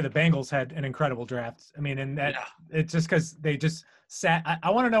 I'll just say the Bengals had an incredible draft. I mean, and that it's just because they just sat.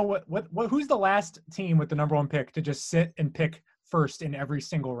 I want to know what who's the last team with the number 1 pick to just sit and pick first in every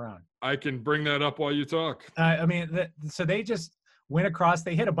single round. I can bring that up while you talk. I mean, so they just went across.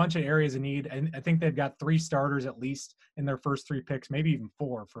 They hit a bunch of areas of need, and I think they've got 3 starters at least in their first 3 picks, maybe even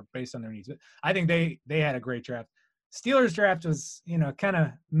 4 based on their needs. But I think they had a great draft. Steelers draft was kind of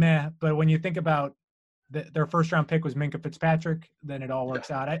meh, but when you think about their first round pick was Minkah Fitzpatrick, then it all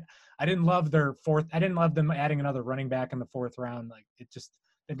works out. I didn't love their 4th. I didn't love them adding another running back in the 4th round. Like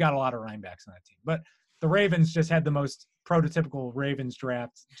they've got a lot of running backs on that team. But the Ravens just had the most prototypical Ravens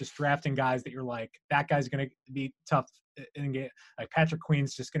draft, just drafting guys that you're like, that guy's going to be tough in game. Like Patrick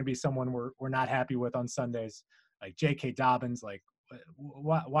Queen's just going to be someone we're not happy with on Sundays. Like J.K. Dobbins, like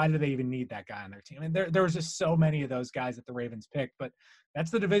why do they even need that guy on their team? And there was just so many of those guys that the Ravens picked, but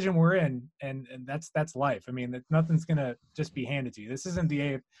that's the division we're in, and that's life. I mean, nothing's going to just be handed to you. This isn't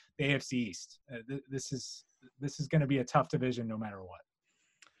the AFC East. This is going to be a tough division no matter what.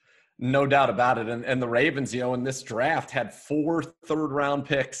 No doubt about it. And the Ravens, in this draft had 4 third-round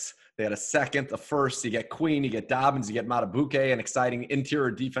picks. They had a 2nd, a 1st. You get Queen, you get Dobbins, you get Matabuke, an exciting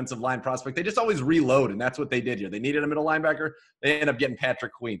interior defensive line prospect. They just always reload, and that's what they did here. They needed a middle linebacker. They ended up getting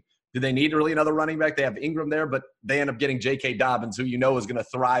Patrick Queen. Do they need really another running back? They have Ingram there, but they end up getting J.K. Dobbins, who is going to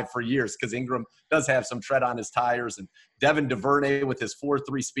thrive for years because Ingram does have some tread on his tires. And Devin DuVernay with his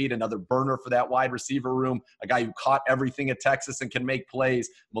 4.3 speed, another burner for that wide receiver room, a guy who caught everything at Texas and can make plays.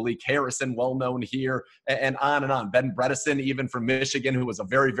 Malik Harrison, well-known here, and on and on. Ben Bredesen, even from Michigan, who was a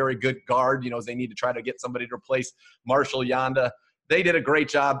very, very good guard, as they need to try to get somebody to replace Marshall Yanda. They did a great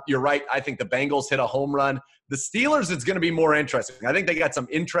job. You're right. I think the Bengals hit a home run. The Steelers, it's going to be more interesting. I think they got some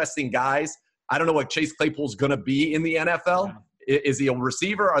interesting guys. I don't know what Chase Claypool's going to be in the NFL. Yeah. Is he a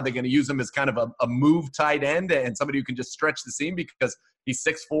receiver? Are they going to use him as kind of a move tight end and somebody who can just stretch the seam because he's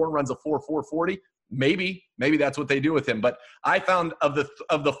 6'4", runs a 4.4 40? Maybe that's what they do with him. But I found of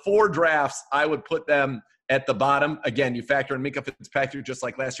the 4 drafts, I would put them at the bottom. Again, you factor in Minkah Fitzpatrick, just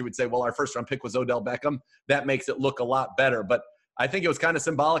like last year we'd say, well, our first round pick was Odell Beckham. That makes it look a lot better. But I think it was kind of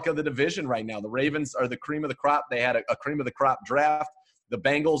symbolic of the division right now. The Ravens are the cream of the crop. They had a cream of the crop draft. The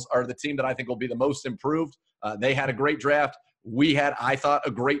Bengals are the team that I think will be the most improved. They had a great draft. We had, I thought,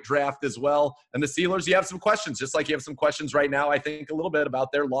 a great draft as well. And the Steelers, you have some questions, just like you have some questions right now, I think, a little bit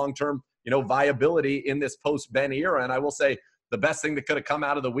about their long-term, viability in this post-Ben era. And I will say the best thing that could have come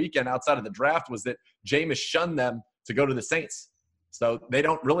out of the weekend outside of the draft was that Jameis shunned them to go to the Saints. So they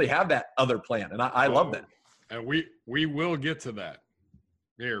don't really have that other plan. And I love that. And we will get to that.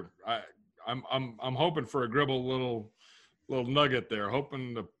 Here, I'm hoping for a Gribble little nugget there,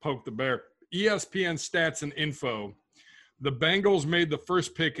 hoping to poke the bear. ESPN stats and info. The Bengals made the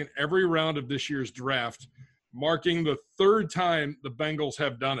first pick in every round of this year's draft, marking the 3rd time the Bengals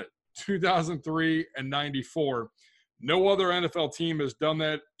have done it. 2003 and 94. No other NFL team has done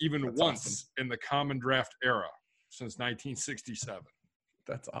that even That's once awesome. in the common draft era since 1967.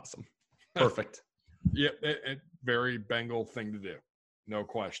 That's awesome. Perfect. Yeah, very Bengal thing to do. No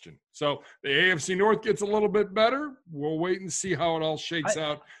question. So the AFC North gets a little bit better. We'll wait and see how it all shakes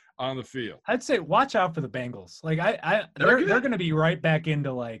out on the field. I'd say watch out for the Bengals. Like they're going to be right back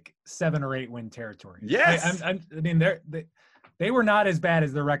into like 7 or 8 win territory. Yes. I mean they were not as bad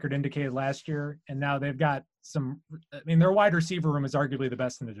as their record indicated last year, and now they've got some. I mean, their wide receiver room is arguably the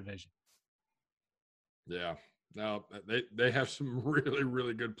best in the division. Yeah. Now they have some really,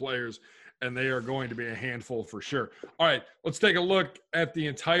 really good players, and they are going to be a handful for sure. All right, let's take a look at the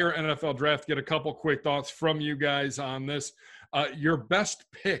entire NFL draft, get a couple quick thoughts from you guys on this. Your best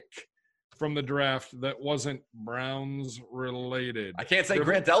pick from the draft that wasn't Browns related. I can't say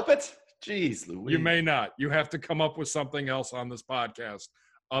Grant Delpit? Jeez, Louise. You may not. You have to come up with something else on this podcast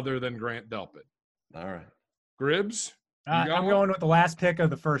other than Grant Delpit. All right. Gribbs? I'm going with the last pick of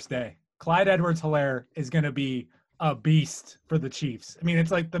the first day. Clyde Edwards-Helaire is going to be a beast for the Chiefs. I mean, it's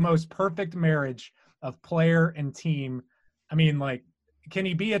like the most perfect marriage of player and team. I mean, like, can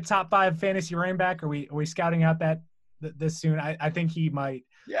he be a top 5 fantasy running back? Are we scouting out that this soon? I think he might.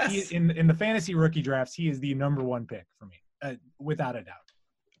 Yes. In the fantasy rookie drafts, he is the number 1 pick for me, without a doubt.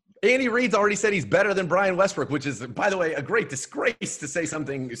 Andy Reid's already said he's better than Brian Westbrook, which is, by the way, a great disgrace to say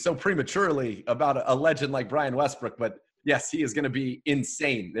something so prematurely about a legend like Brian Westbrook. But yes, he is going to be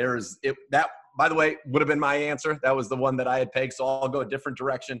insane. That, by the way, would have been my answer. That was the one that I had pegged. So I'll go a different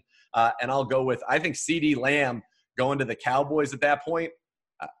direction. And I'll go with, I think CeeDee Lamb going to the Cowboys at that point.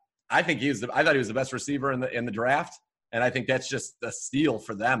 I thought he was the best receiver in the draft. And I think that's just a steal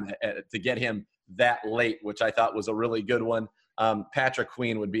for them to get him that late, which I thought was a really good one. Patrick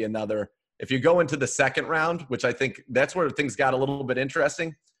Queen would be another If you go into the second round, which I think that's where things got a little bit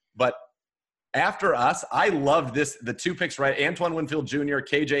interesting, but after us, I love this, the 2 picks, right? Antoine Winfield Jr.,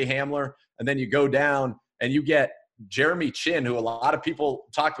 KJ Hamler, and then you go down and you get Jeremy Chin, who a lot of people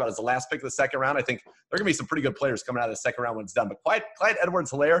talked about as the last pick of the second round. I think there are going to be some pretty good players coming out of the second round when it's done. But Clyde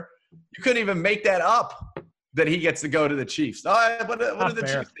Edwards-Helaire, you couldn't even make that up that he gets to go to the Chiefs. What do the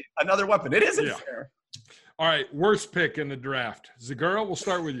Chiefs need? Another weapon. It isn't fair. All right, worst pick in the draft. Zegura, we'll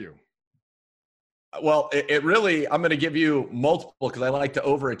start with you. Well, it really, I'm going to give you multiple because I like to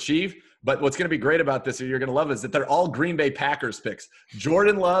overachieve. But what's going to be great about this, or you're going to love, is that they're all Green Bay Packers picks.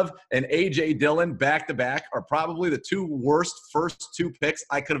 Jordan Love and A.J. Dillon back-to-back are probably the 2 worst first 2 picks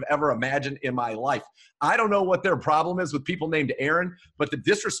I could have ever imagined in my life. I don't know what their problem is with people named Aaron, but the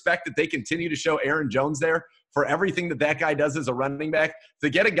disrespect that they continue to show Aaron Jones there for everything that guy does as a running back, to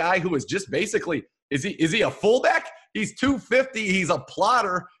get a guy who is just basically, is he a fullback? He's 250. He's a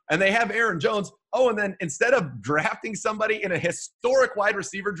plotter, and they have Aaron Jones. Oh, and then instead of drafting somebody in a historic wide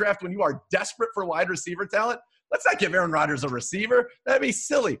receiver draft when you are desperate for wide receiver talent, let's not give Aaron Rodgers a receiver. That'd be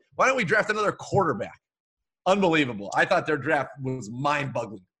silly. Why don't we draft another quarterback? Unbelievable. I thought their draft was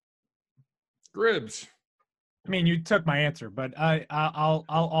mind-boggling. Gribbs. I mean, you took my answer, but I'll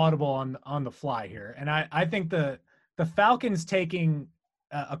audible on the fly here, and I think the Falcons taking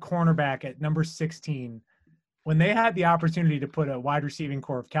a cornerback at number 16 when they had the opportunity to put a wide receiving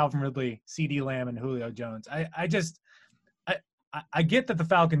core of Calvin Ridley, CeeDee Lamb, and Julio Jones. I get that the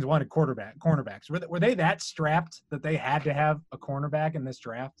Falcons wanted cornerbacks. Were they that strapped that they had to have a cornerback in this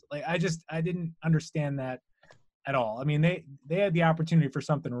draft? Like, I didn't understand that at all. I mean, they had the opportunity for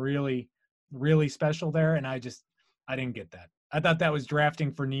something really, really special there, and I didn't get that. I thought that was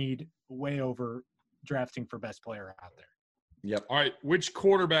drafting for need way over drafting for best player out there. Yep. All right, which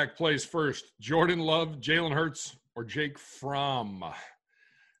quarterback plays first? Jordan Love, Jalen Hurts, or Jake Fromm?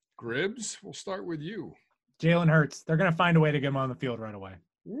 Gribbs, we'll start with you. Jalen Hurts. They're going to find a way to get him on the field right away.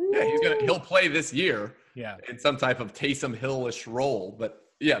 Yeah, he'll play this year. Yeah. In some type of Taysom Hill-ish role. But,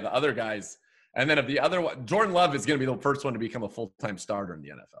 yeah, the other guys. And then if the other one, Jordan Love is going to be the first one to become a full-time starter in the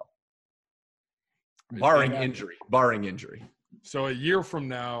NFL. Barring injury. So a year from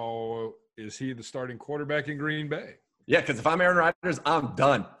now, is he the starting quarterback in Green Bay? Yeah, because if I'm Aaron Rodgers, I'm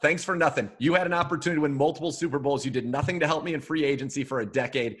done. Thanks for nothing. You had an opportunity to win multiple Super Bowls. You did nothing to help me in free agency for a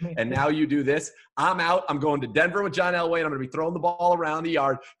decade, and now you do this. I'm out. I'm going to Denver with John Elway, and I'm going to be throwing the ball around the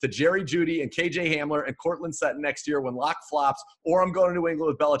yard to Jerry Jeudy and KJ Hamler and Cortland Sutton next year when Locke flops, or I'm going to New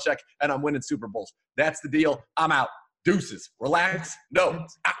England with Belichick, and I'm winning Super Bowls. That's the deal. I'm out. Deuces. Relax. No.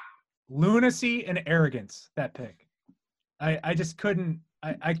 Lunacy and arrogance, that pick. I just couldn't.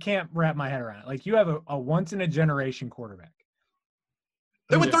 I can't wrap my head around it. Like, you have a once-in-a-generation quarterback.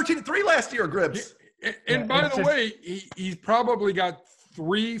 They went 13-3 last year, Gribbs. And by the way, he's probably got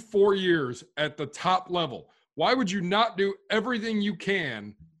 3-4 years at the top level. Why would you not do everything you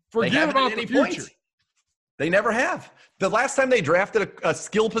can? Forget about the future. Points. They never have. The last time they drafted a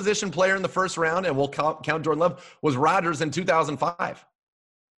skill position player in the first round, and we'll count Jordan Love, was Rodgers in 2005.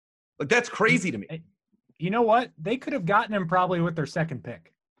 Like, that's crazy to me. You know what? They could have gotten him probably with their second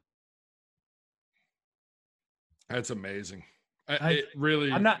pick. That's amazing. It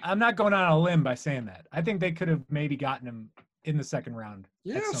really. I'm not going on a limb by saying that. I think they could have maybe gotten him in the second round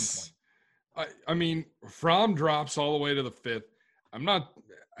at some point. I mean, Fromm drops all the way to the 5th.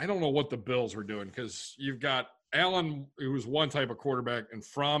 I don't know what the Bills were doing, because you've got Allen, who was one type of quarterback, and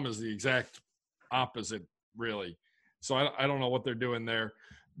Fromm is the exact opposite, really. So I don't know what they're doing there.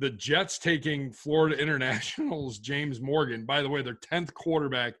 The Jets taking Florida International's James Morgan. By the way, their 10th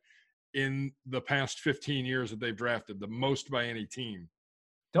quarterback in the past 15 years that they've drafted, the most by any team.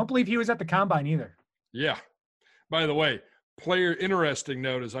 Don't believe he was at the combine either. Yeah. By the way, interesting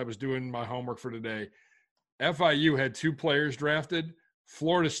note as I was doing my homework for today, FIU had 2 players drafted.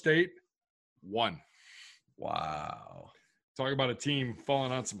 Florida State, 1. Wow. Talk about a team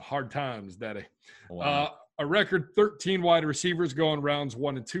falling on some hard times, Daddy. Wow. A record 13 wide receivers going rounds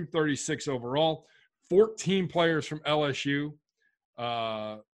 1 and 2, 36 overall. 14 players from LSU.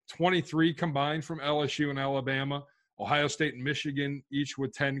 23 combined from LSU and Alabama. Ohio State and Michigan, each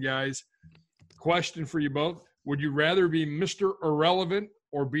with 10 guys. Question for you both. Would you rather be Mr. Irrelevant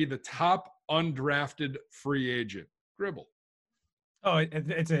or be the top undrafted free agent? Gribble. Oh,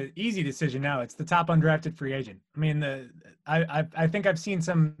 it's an easy decision now. It's the top undrafted free agent. I mean, I think I've seen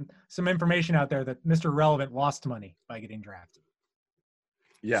some information out there that Mr. Relevant lost money by getting drafted.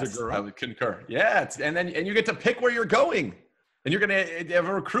 Yes, I would concur. Yeah, and you get to pick where you're going, and you're going to have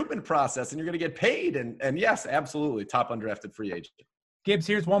a recruitment process, and you're going to get paid. And yes, absolutely, top undrafted free agent. Gibbs,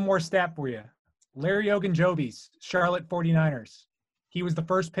 here's one more stat for you. Larry Ogunjobi's Charlotte 49ers. he was the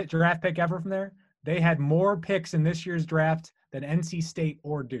first draft pick ever from there. They had more picks in this year's draft than NC State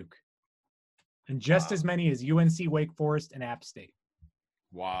or Duke, and just as many as UNC, Wake Forest, and App State.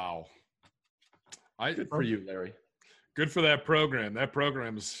 Wow. Good for you, Larry. Good for that program. That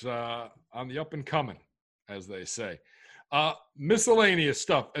program's on the up and coming, as they say. Miscellaneous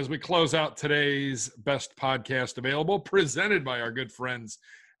stuff as we close out today's best podcast available, presented by our good friends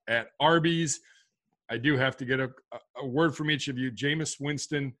at Arby's. I do have to get a word from each of you. Jameis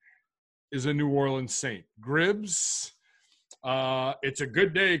Winston is a New Orleans Saint. Gribbs, it's a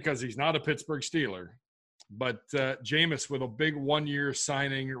good day because he's not a Pittsburgh Steeler. But Jameis with a big one-year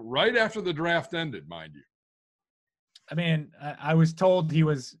signing right after the draft ended, mind you. I mean, I was told he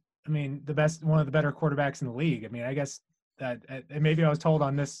was, the best, one of the better quarterbacks in the league. I mean, I guess that maybe I was told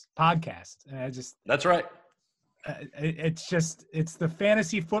on this podcast. And that's right. It's the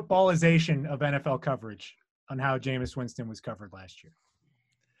fantasy footballization of NFL coverage on how Jameis Winston was covered last year.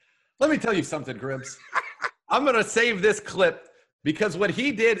 Let me tell you something, Gribbs. I'm going to save this clip because what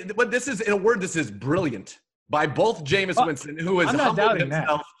he did, this is brilliant by both Jameis Winston, who has humbled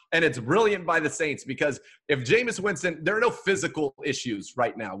himself, and it's brilliant by the Saints because if Jameis Winston, there are no physical issues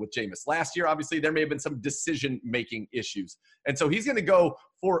right now with Jameis. Last year, obviously, there may have been some decision-making issues. And so he's going to go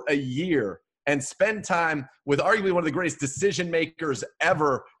for a year and spend time with arguably one of the greatest decision makers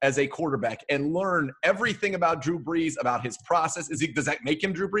ever as a quarterback and learn everything about Drew Brees, about his process. Does that make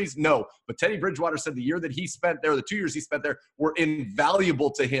him Drew Brees? No. But Teddy Bridgewater said the year that he spent there, the 2 years he spent there, were invaluable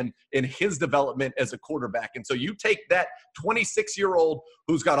to him in his development as a quarterback. And so you take that 26-year-old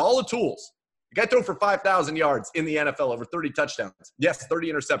who's got all the tools. The guy threw for 5,000 yards in the NFL, over 30 touchdowns. Yes,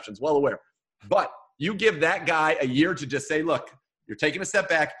 30 interceptions, well aware. But you give that guy a year to just say, look, you're taking a step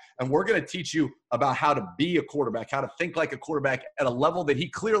back, and we're going to teach you about how to be a quarterback, how to think like a quarterback at a level that he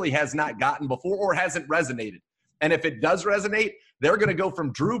clearly has not gotten before or hasn't resonated. And if it does resonate, they're going to go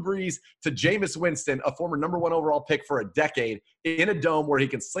from Drew Brees to Jameis Winston, a former number 1 overall pick for a decade, in a dome where he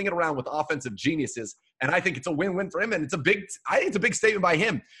can sling it around with offensive geniuses. And I think it's a win-win for him. And I think it's a big statement by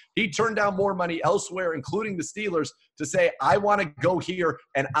him. He turned down more money elsewhere, including the Steelers, to say, I want to go here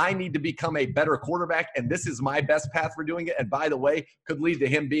and I need to become a better quarterback. And this is my best path for doing it. And by the way, could lead to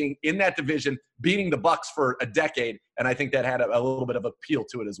him being in that division, beating the Bucs for a decade. And I think that had a little bit of appeal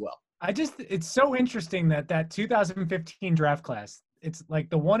to it as well. It's so interesting that 2015 draft class, it's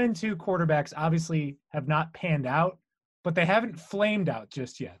like the 1 and 2 quarterbacks obviously have not panned out, but they haven't flamed out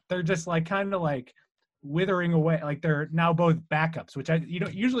just yet. They're just kind of withering away. Like they're now both backups, which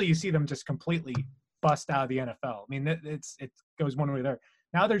usually you see them just completely bust out of the NFL. I mean, it goes one way there.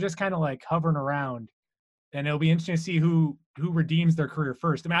 Now they're just kind of hovering around, and it'll be interesting to see who redeems their career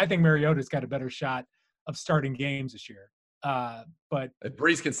first. I mean, I think Mariota's got a better shot of starting games this year. But if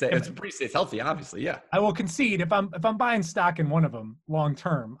Brees can stay, if Brees stays healthy, obviously, yeah. I will concede if I'm buying stock in one of them long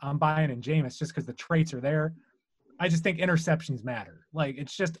term, I'm buying in Jameis just because the traits are there. I just think interceptions matter.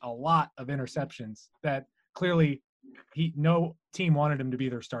 It's just a lot of interceptions that clearly no team wanted him to be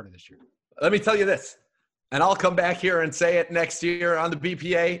their starter this year. Let me tell you this, and I'll come back here and say it next year on the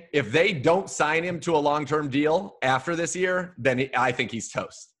BPA. If they don't sign him to a long-term deal after this year, then I think he's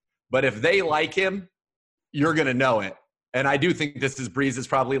toast. But if they like him, you're going to know it. And I do think this is Brees'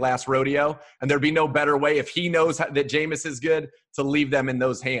 probably last rodeo, and there'd be no better way if he knows that Jameis is good to leave them in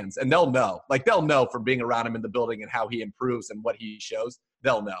those hands. And they'll know. They'll know from being around him in the building and how he improves and what he shows.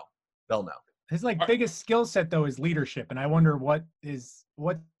 They'll know. His biggest skill set, though, is leadership, and I wonder what's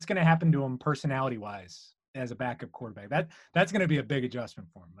going to happen to him personality-wise as a backup quarterback. That's going to be a big adjustment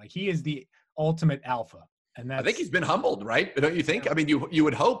for him. He is the ultimate alpha. And I think he's been humbled, right? Don't you think? Yeah. I mean, you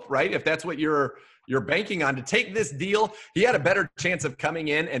would hope, right? If that's what you're banking on to take this deal, he had a better chance of coming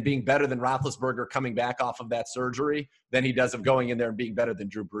in and being better than Roethlisberger coming back off of that surgery than he does of going in there and being better than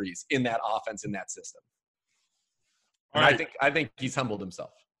Drew Brees in that offense, in that system. And right. I think he's humbled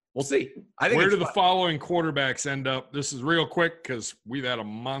himself. We'll see. Where do the following quarterbacks end up? This is real quick because we've had a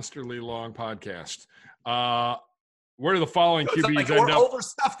monsterly long podcast. Where do the following QBs end up?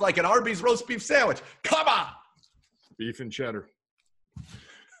 Overstuffed like an Arby's roast beef sandwich. Come on. Beef and cheddar.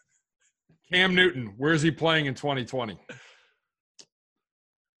 Cam Newton, where's he playing in 2020?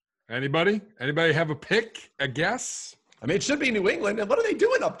 Anybody? Anybody have a pick, a guess? I mean, it should be New England. And what are they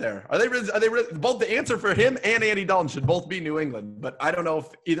doing up there? Are they both the answer for him and Andy Dalton should both be New England? But I don't know if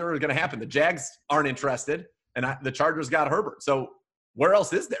either are going to happen. The Jags aren't interested, and the Chargers got Herbert. So where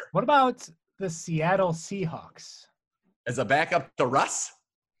else is there? What about the Seattle Seahawks? As a backup to Russ?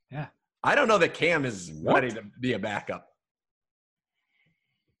 Yeah. I don't know that Cam is ready to be a backup.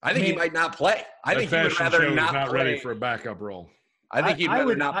 I think he might not play. I think he would rather not play. Ready for a backup role. I think he'd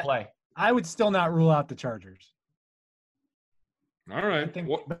rather not play. I would still not rule out the Chargers. All right. I think,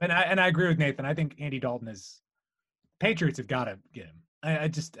 and I agree with Nathan. I think Andy Dalton is. Patriots have got to get him. I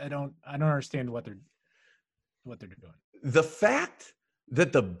don't understand what they're doing. The fact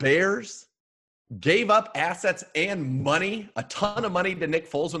that the Bears gave up assets and money, a ton of money to Nick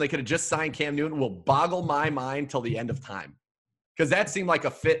Foles when they could have just signed Cam Newton will boggle my mind till the end of time. Because that seemed like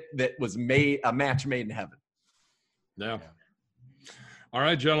a fit that was a match made in heaven. Yeah. All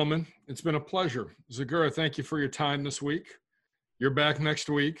right, gentlemen. It's been a pleasure. Zegura, thank you for your time this week. You're back next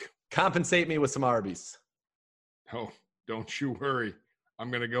week. Compensate me with some Arby's. Oh, don't you worry. I'm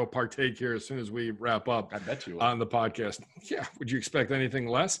going to go partake here as soon as we wrap up. I bet you will. On the podcast. Yeah. Would you expect anything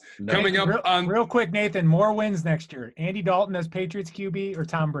less? No. Coming up on real quick, Nathan, more wins next year. Andy Dalton as Patriots QB or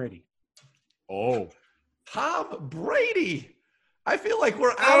Tom Brady? Oh, Tom Brady. I feel like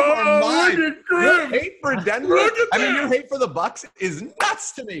we're out of our mind. Your hate for Denver, your hate for the Bucs is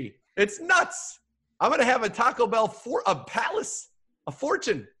nuts to me. It's nuts. I'm going to have a Taco Bell a palace, a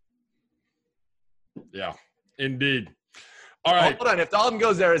fortune. Yeah, indeed. All right. Hold on. If Dalton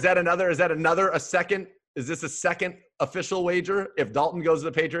goes there, is this a second official wager? If Dalton goes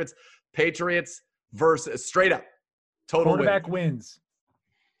to the Patriots versus straight up total quarterback wins.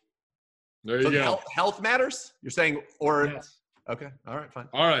 There you go. Health matters? You're saying, or yes. Okay. All right, fine.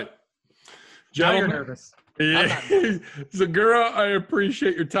 All right. Now you're nervous. Yeah. Zegura, I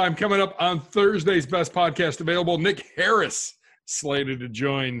appreciate your time. Coming up on Thursday's Best Podcast available, Nick Harris slated to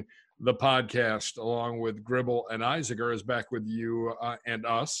join the podcast along with Gribble and I. Zegura is back with you and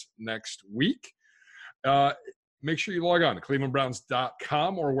us next week. Make sure you log on to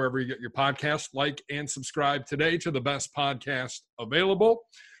clevelandbrowns.com or wherever you get your podcast. Like and subscribe today to the best podcast available.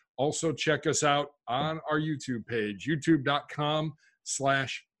 Also, check us out on our YouTube page,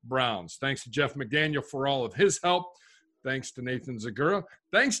 youtube.com/Browns. Thanks to Jeff McDaniel for all of his help. Thanks to Nathan Zegura.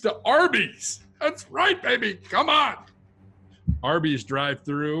 Thanks to Arby's. That's right, baby. Come on. Arby's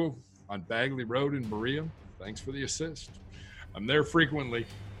drive-thru on Bagley Road in Berea. Thanks for the assist. I'm there frequently,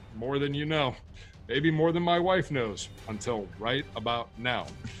 more than you know. Maybe more than my wife knows until right about now.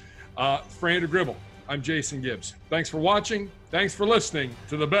 For Andrew Gribble, I'm Jason Gibbs. Thanks for watching. Thanks for listening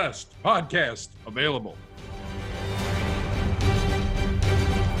to the best podcast available.